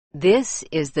This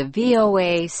is the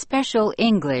VOA Special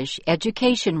English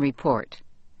Education Report.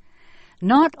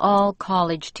 Not all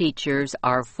college teachers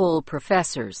are full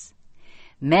professors.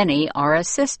 Many are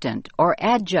assistant or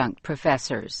adjunct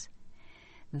professors.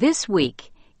 This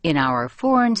week, in our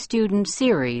Foreign Student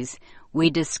Series, we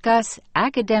discuss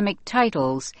academic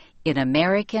titles in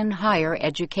American higher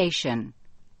education.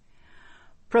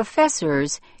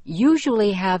 Professors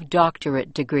usually have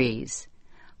doctorate degrees,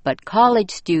 but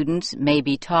college students may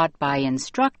be taught by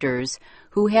instructors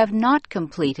who have not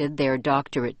completed their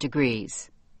doctorate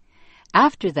degrees.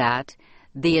 After that,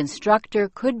 the instructor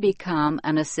could become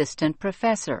an assistant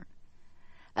professor.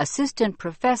 Assistant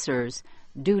professors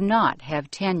do not have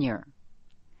tenure.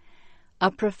 A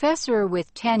professor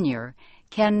with tenure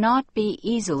cannot be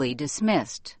easily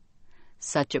dismissed.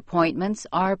 Such appointments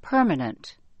are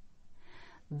permanent.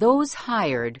 Those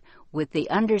hired with the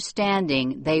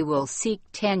understanding they will seek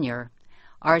tenure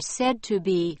are said to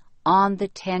be on the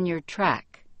tenure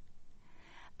track.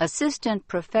 Assistant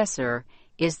professor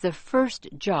is the first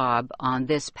job on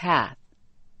this path.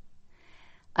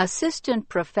 Assistant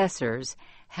professors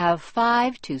have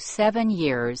 5 to 7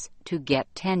 years to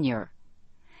get tenure.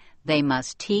 They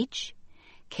must teach,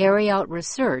 carry out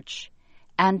research,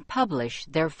 and publish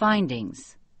their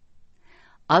findings.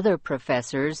 Other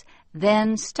professors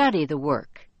then study the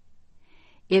work.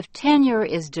 If tenure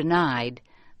is denied,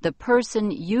 the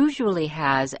person usually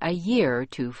has a year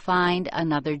to find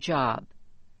another job.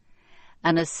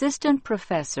 An assistant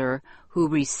professor who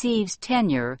receives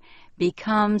tenure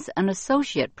becomes an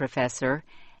associate professor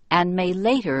and may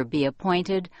later be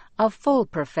appointed a full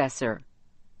professor.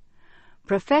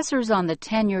 Professors on the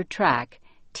tenure track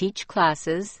teach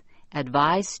classes,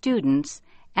 advise students,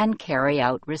 and carry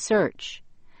out research.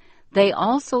 They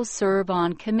also serve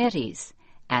on committees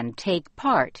and take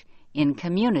part in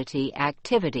community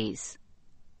activities.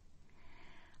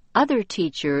 Other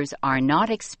teachers are not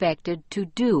expected to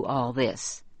do all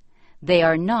this. They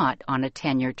are not on a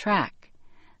tenure track.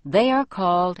 They are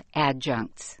called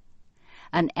adjuncts.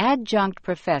 An adjunct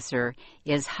professor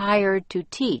is hired to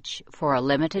teach for a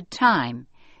limited time,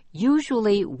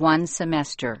 usually 1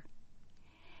 semester.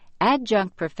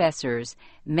 Adjunct professors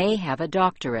may have a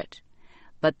doctorate,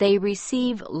 but they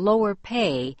receive lower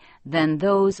pay than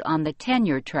those on the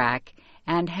tenure track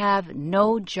and have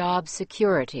no job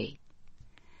security.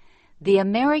 The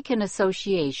American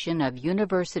Association of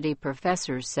University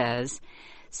Professors says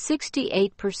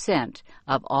 68%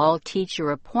 of all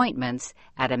teacher appointments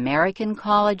at American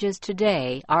colleges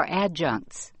today are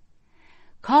adjuncts.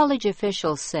 College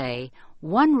officials say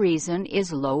one reason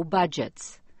is low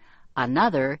budgets.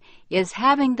 Another is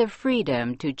having the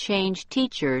freedom to change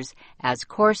teachers as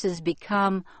courses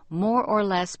become more or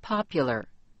less popular.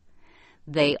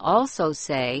 They also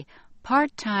say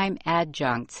part-time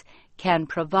adjuncts can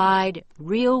provide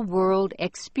real-world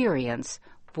experience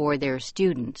for their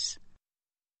students.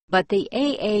 But the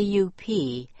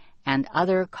AAUP and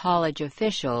other college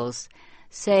officials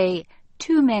say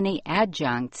too many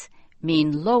adjuncts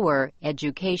mean lower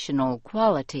educational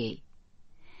quality.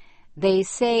 They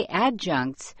say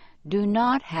adjuncts do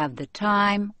not have the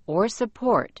time or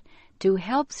support to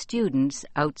help students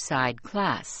outside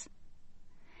class.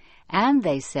 And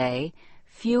they say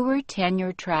fewer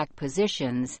tenure track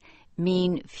positions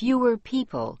mean fewer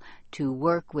people to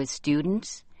work with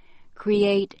students,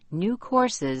 create new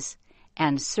courses,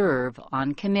 and serve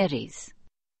on committees.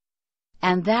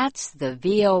 And that's the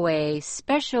VOA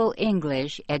Special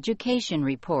English Education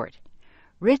Report,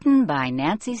 written by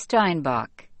Nancy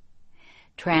Steinbach.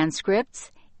 Transcripts,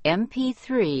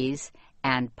 MP3s,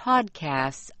 and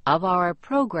podcasts of our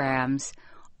programs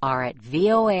are at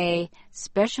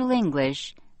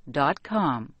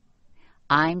voaspecialenglish.com.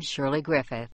 I'm Shirley Griffith.